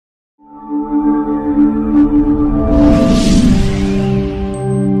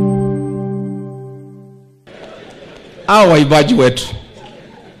Waibaji wetu,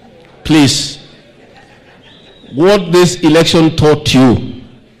 please, what this election taught you,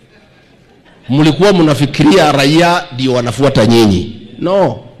 mulikuwa munafikiria raia ndio wanafuata nyinyi.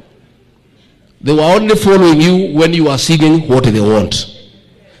 No. They were only following you when you are singing what they want.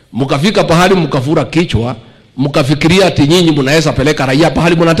 Mukafika pahali mukafura kichwa, mukafikiria ati nyinyi munaweza peleka raia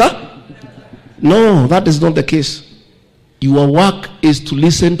pahali munata? No, that is not the case. Your work is to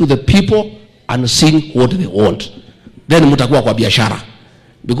listen to the people and sing what they want. Then mutakuwa kwa biashara.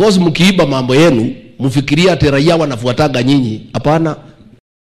 Because mkiiba mambo yenu, mufikiria ati raia wanafuataga nyinyi. Hapana.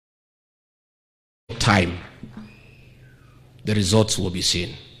 Time, the results will be seen.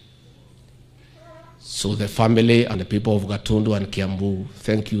 So the family and the people of Gatundu and Kiambu,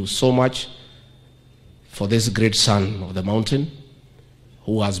 thank you so much for this great son of the mountain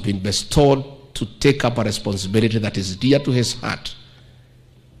who has been bestowed to take up a responsibility that is dear to his heart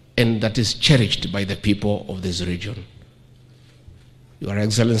and that is cherished by the people of this region. Your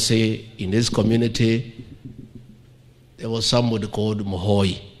Excellency, in this community, there was somebody called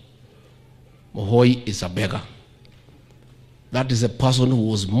Mohoi. Mohoi is a beggar. That is a person who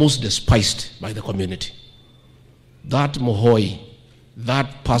was most despised by the community. That Mohoi,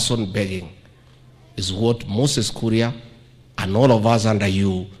 that person begging, is what Moses Kuria and all of us under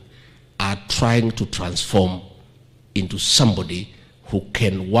you are trying to transform into somebody who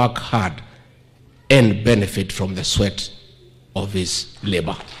can work hard and benefit from the sweat of his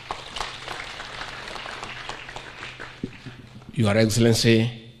labor. Your Excellency,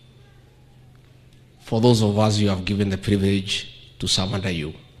 for those of us you have given the privilege to serve under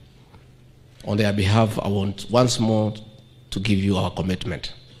you, on their behalf, I want once more to give you our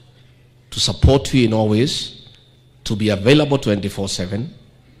commitment to support you in all ways, to be available 24/7,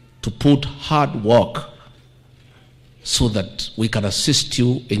 to put hard work so that we can assist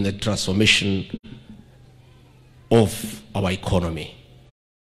you in the transformation of our economy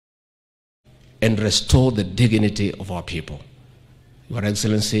and restore the dignity of our people. Your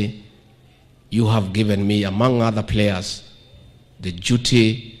Excellency, you have given me, among other players, the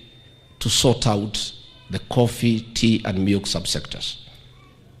duty to sort out the coffee, tea, and milk subsectors.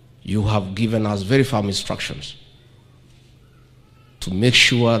 You have given us very firm instructions to make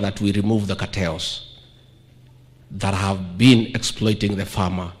sure that we remove the cartels that have been exploiting the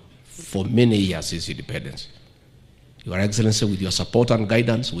farmer for many years since independence. Your Excellency, with your support and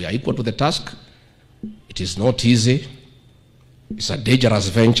guidance, we are equal to the task. It is not easy. It's a dangerous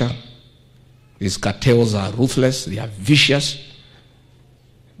venture. These cartels are ruthless, they are vicious,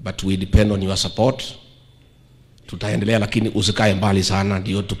 but we depend on your support. Tutaendelea, lakini usikae mbali sana,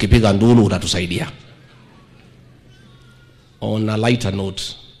 ndio tukipiga ndulu utatusaidia. On a lighter note,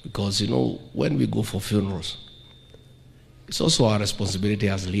 because when we go for funerals, it's also our responsibility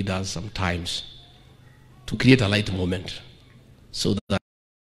as leaders sometimes to create a light moment so that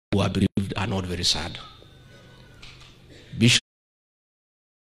who are bereaved are not very sad. Bishop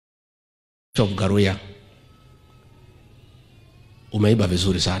Garuya, umeiba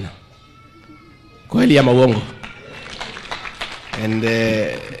vizuri sana. Kweli ama uongo? And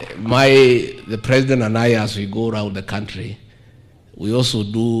the president and I, as we go around the country, we also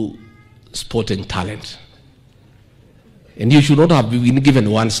do sporting talent. And you should not have been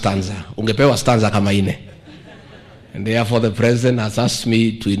given one stanza. Ungepewa stanza kama ine. And therefore the president has asked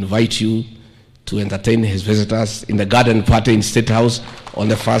me to invite you to entertain his visitors in the garden party in State House on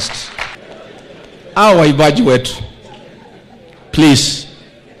the 1st. Waibaji wetu, please,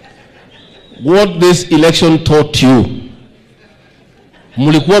 what this election taught you,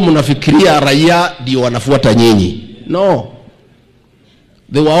 mulikuwa munafikiria raia ndio wanafuata nyinyi. No.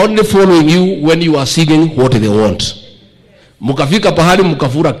 They were only following you when you are singing what they want. Mukafika pahali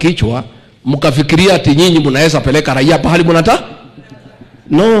mukafura kichwa, mukafikiria ati nyinyi munaweza peleka raia pahali munata?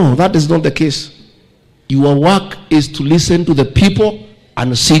 No, that is not the case. Your work is to listen to the people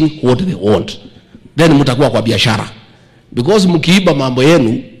and sing what they want. Then mutakuwa kwa biashara. Because mkiiba mambo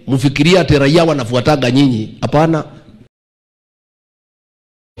yenu, mufikiria ati raia wanafuataga nyinyi. Hapana.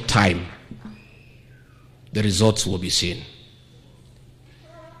 Time, the results will be seen.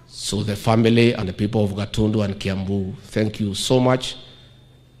 So the family and the people of Gatundu and Kiambu, thank you so much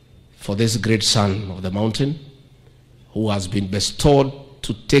for this great son of the mountain who has been bestowed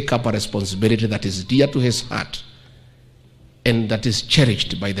to take up a responsibility that is dear to his heart and that is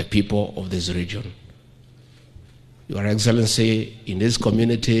cherished by the people of this region. Your Excellency, in this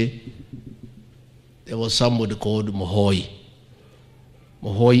community, there was somebody called Mohoi.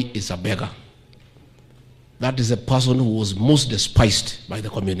 Mohoi is a beggar. That is a person who was most despised by the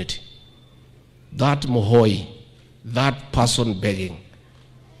community. that mohoi, that person begging,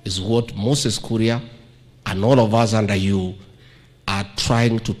 is what Moses Kuria and all of us under you are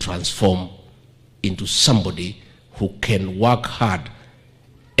trying to transform into somebody who can work hard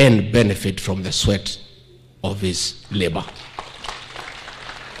and benefit from the sweat of his labor.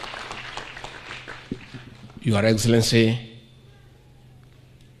 Your Excellency,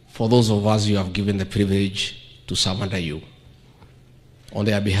 for those of us you have given the privilege to serve under you, on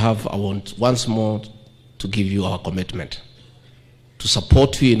their behalf, I want once more to give you our commitment to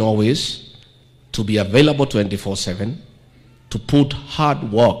support you in all ways, to be available 24/7, to put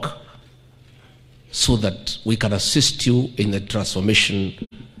hard work so that we can assist you in the transformation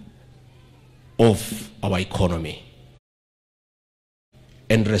of our economy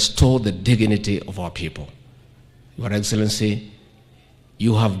and restore the dignity of our people. Your Excellency,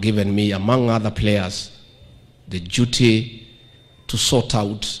 you have given me, among other players, the duty to sort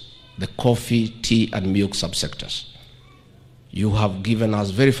out the coffee, tea, and milk subsectors. You have given us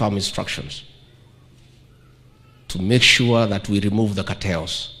very firm instructions to make sure that we remove the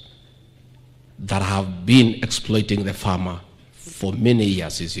cartels that have been exploiting the farmer for many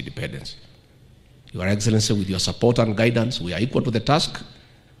years since independence. Your Excellency, with your support and guidance, we are equal to the task.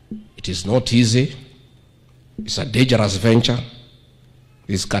 It is not easy. It's a dangerous venture.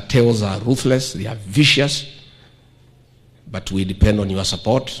 These cartels are ruthless, they are vicious, but we depend on your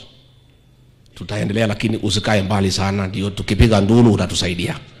support. Tutaendelea, lakini usikae mbali sana, ndio tukipiga nduru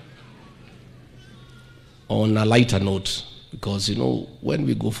utatusaidia. On a lighter note, because when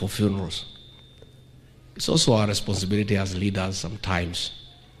we go for funerals, it's also our responsibility as leaders sometimes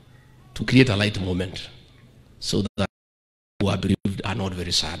to create a light moment so that who are bereaved are not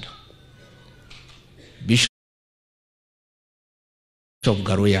very sad. Bishop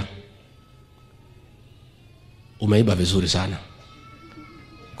Garuya, umeiba vizuri sana.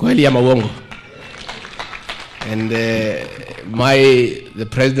 Kweli ama uongo? And the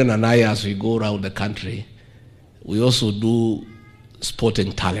president and I, as we go around the country, we also do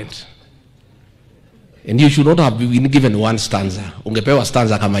sporting talent. And you should not have been given one stanza. Ungepewa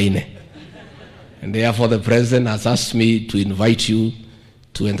stanza kama ine. And therefore the president has asked me to invite you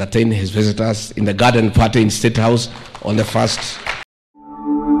to entertain his visitors in the garden party in State House on the 1st